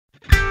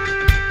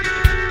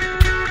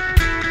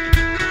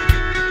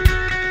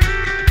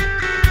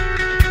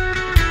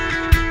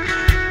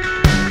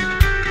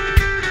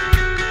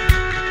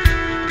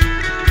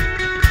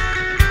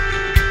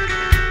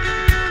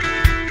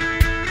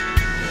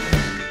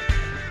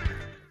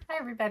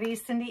everybody,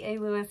 Cindy A.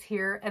 Lewis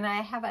here, and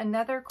I have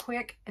another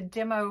quick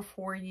demo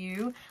for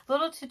you,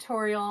 little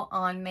tutorial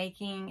on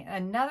making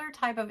another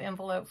type of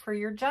envelope for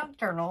your junk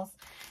journals.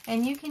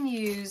 And you can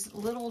use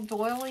little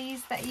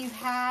doilies that you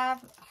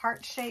have,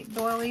 heart-shaped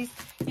doilies.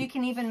 You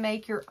can even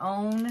make your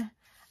own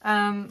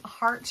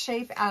heart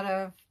shape out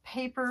of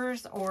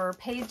papers or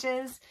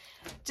pages,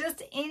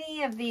 just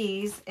any of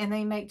these, and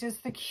they make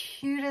just the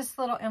cutest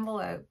little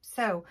envelope.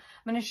 So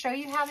I'm going to show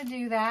you how to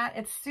do that.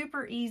 It's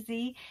super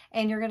easy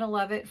and you're going to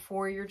love it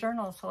for your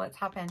journal. So let's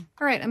hop in.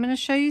 All right, I'm going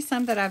to show you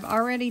some that I've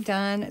already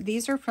done.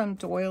 These are from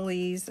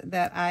doilies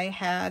that I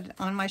had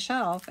on my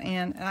shelf,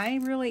 and I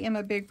really am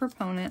a big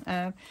proponent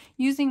of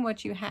using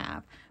what you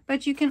have.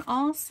 But you can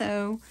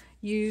also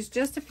use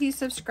just a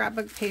piece of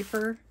scrapbook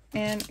paper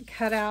and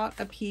cut out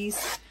a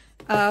piece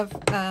of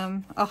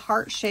a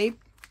heart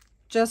shape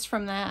just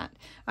from that.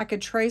 I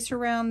could trace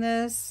around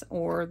this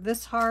or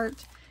this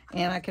heart,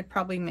 and I could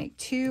probably make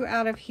two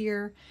out of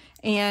here,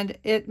 and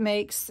it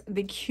makes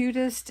the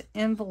cutest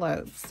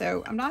envelope.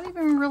 So I'm not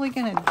even really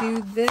going to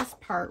do this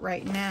part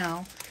right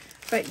now,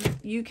 but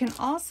you can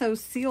also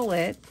seal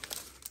it.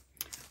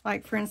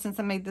 Like, for instance,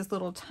 I made this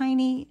little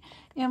tiny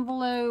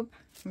envelope.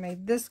 I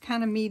made this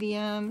kind of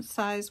medium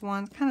size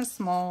one, kind of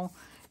small.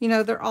 You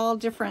know, they're all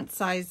different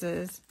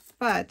sizes,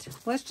 but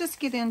let's just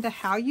get into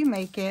how you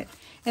make it.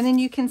 And then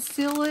you can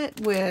seal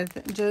it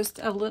with just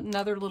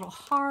another little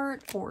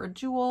heart or a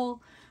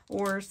jewel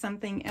or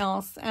something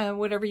else,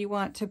 whatever you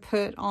want to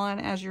put on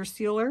as your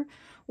sealer.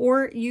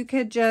 Or you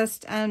could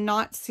just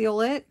not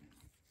seal it,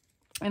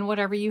 and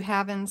whatever you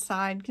have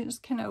inside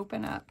just can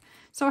open up.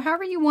 So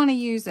however you want to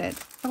use it.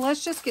 But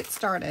let's just get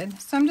started.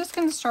 So I'm just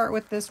going to start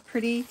with this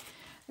pretty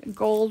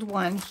gold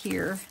one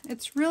here.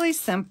 It's really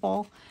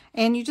simple,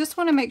 and you just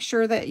want to make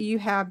sure that you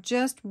have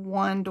just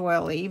one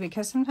doily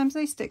because sometimes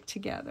they stick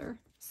together.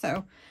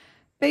 So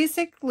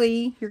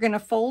basically you're going to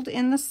fold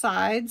in the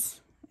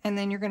sides, and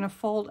then you're going to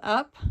fold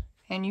up,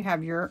 and you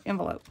have your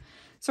envelope.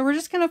 So we're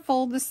just going to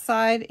fold the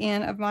side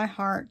in of my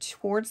heart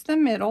towards the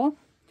middle,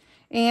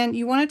 and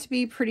you want it to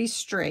be pretty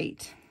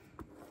straight.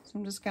 So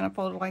I'm just going to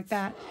fold it like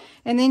that,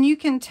 and then you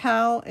can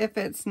tell if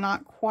it's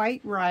not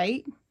quite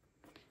right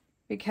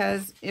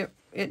because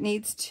it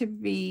needs to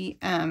be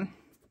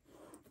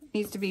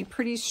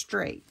pretty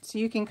straight. So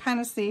you can kind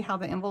of see how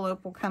the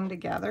envelope will come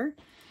together.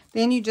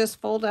 Then you just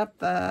fold up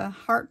the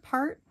heart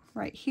part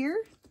right here,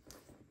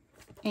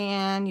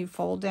 and you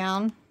fold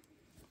down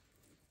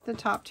the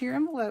top to your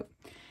envelope.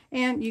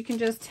 And you can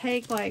just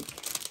take like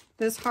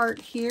this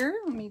heart here.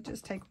 Let me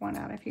just take one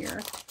out of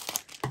here.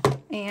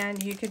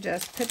 And you could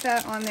just put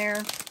that on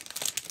there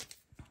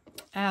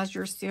as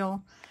your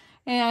seal.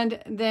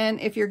 And then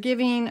if you're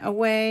giving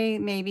away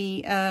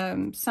maybe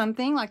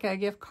something like a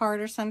gift card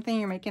or something,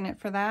 you're making it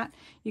for that,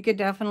 you could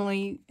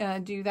definitely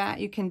do that.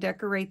 You can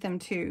decorate them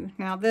too.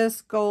 Now this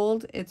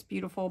gold, it's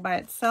beautiful by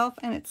itself,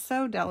 and it's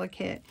so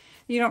delicate.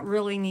 You don't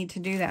really need to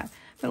do that.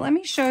 But let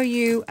me show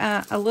you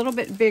a little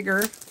bit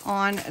bigger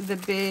on the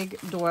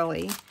big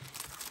doily.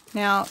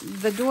 Now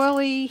the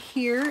doily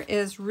here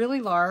is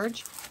really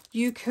large.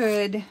 You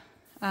could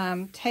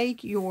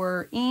take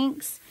your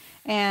inks,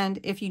 and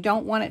if you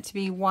don't want it to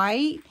be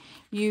white,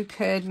 you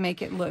could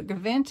make it look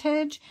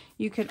vintage.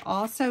 You could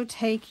also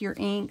take your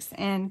inks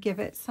and give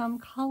it some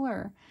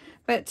color.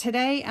 But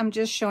today I'm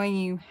just showing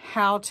you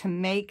how to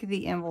make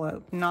the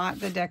envelope, not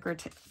the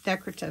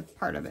decorative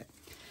part of it.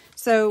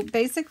 So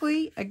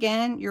basically,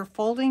 again, you're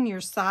folding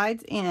your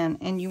sides in,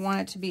 and you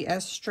want it to be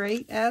as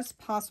straight as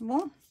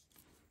possible.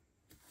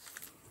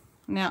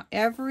 Now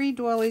every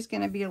doily is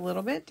going to be a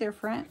little bit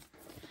different.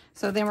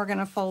 So then we're going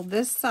to fold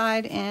this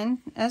side in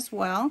as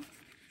well.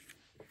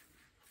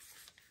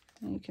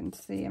 You can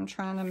see I'm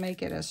trying to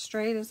make it as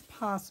straight as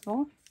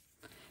possible.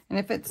 And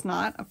if it's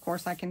not, of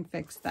course, I can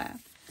fix that.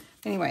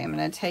 Anyway, I'm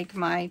going to take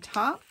my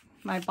top,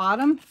 my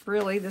bottom,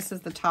 really this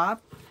is the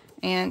top,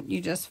 and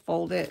you just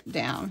fold it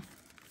down.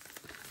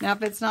 Now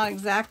if it's not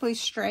exactly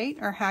straight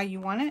or how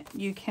you want it,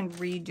 you can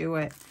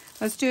redo it.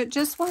 Let's do it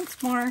just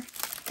once more.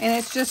 And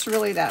it's just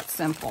really that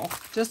simple.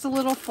 Just a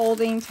little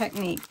folding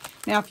technique.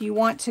 Now, if you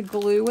want to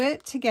glue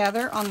it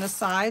together on the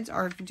sides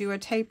or do a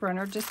tape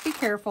runner, just be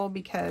careful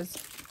because,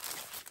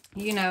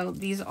 you know,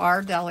 these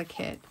are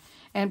delicate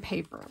and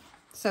paper.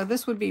 So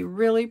this would be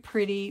really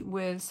pretty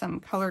with some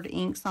colored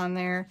inks on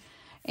there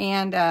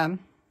and,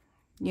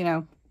 you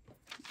know,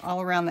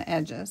 all around the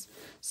edges.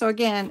 So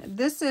again,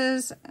 this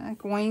is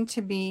going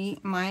to be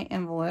my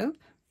envelope.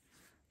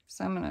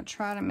 So I'm going to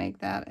try to make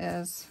that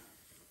as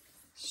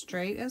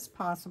straight as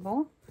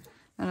possible.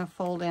 I'm going to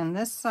fold in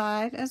this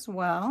side as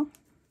well.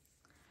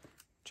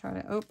 Try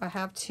to, oh, I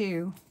have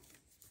two.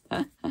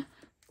 I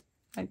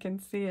can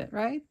see it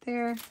right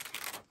there.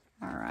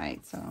 All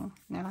right, so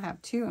now I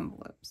have two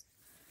envelopes.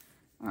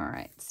 All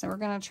right, so we're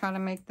going to try to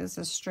make this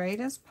as straight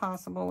as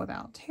possible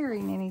without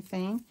tearing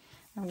anything.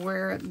 And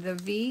where the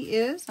V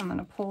is, I'm going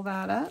to pull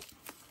that up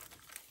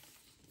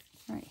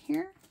right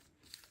here.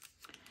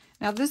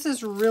 Now this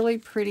is really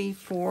pretty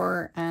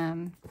for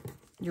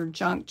your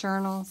junk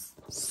journals.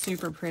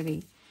 Super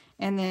pretty.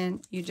 and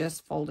then you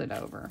just fold it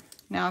over.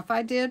 Now, if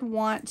I did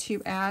want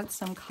to add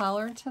some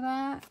color to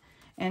that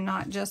and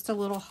not just a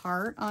little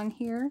heart on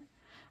here,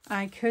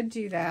 I could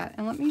do that.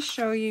 And let me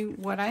show you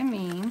what I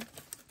mean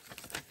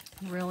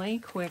really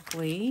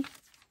quickly.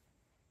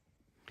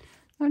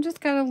 I've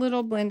just got a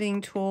little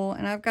blending tool,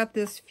 and I've got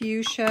this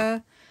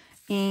fuchsia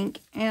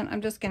ink, and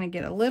I'm just going to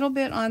get a little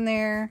bit on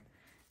there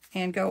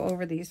and go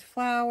over these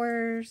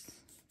flowers.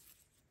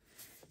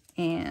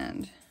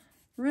 And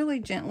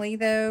really gently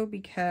though,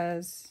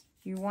 because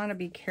you want to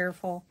be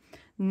careful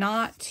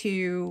not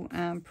to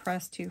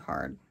press too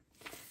hard.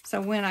 So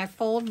when I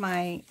fold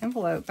my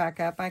envelope back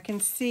up, I can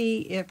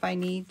see if I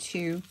need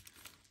to,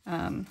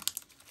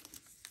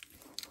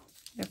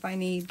 if I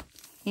need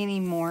any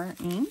more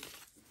ink.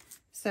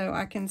 So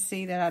I can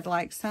see that I'd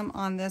like some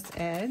on this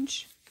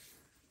edge.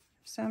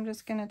 So I'm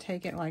just going to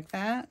take it like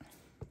that.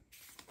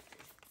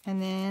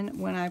 And then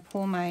when I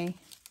pull my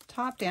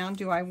top down,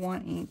 do I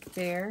want ink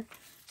there?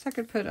 So I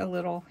could put a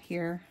little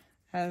here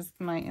as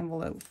my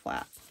envelope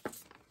flap.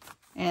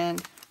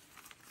 And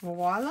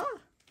voila!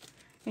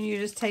 And you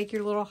just take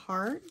your little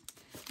heart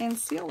and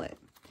seal it.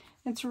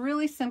 It's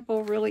really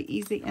simple, really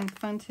easy, and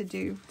fun to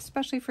do,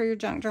 especially for your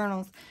junk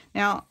journals.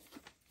 Now,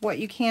 what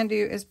you can do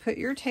is put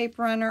your tape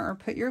runner or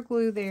put your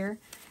glue there,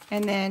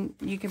 and then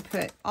you can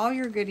put all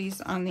your goodies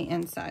on the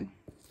inside.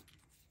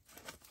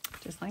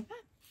 Just like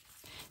that.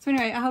 So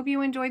anyway, I hope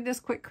you enjoyed this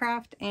quick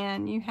craft,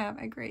 and you have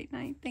a great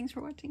night. Thanks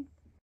for watching.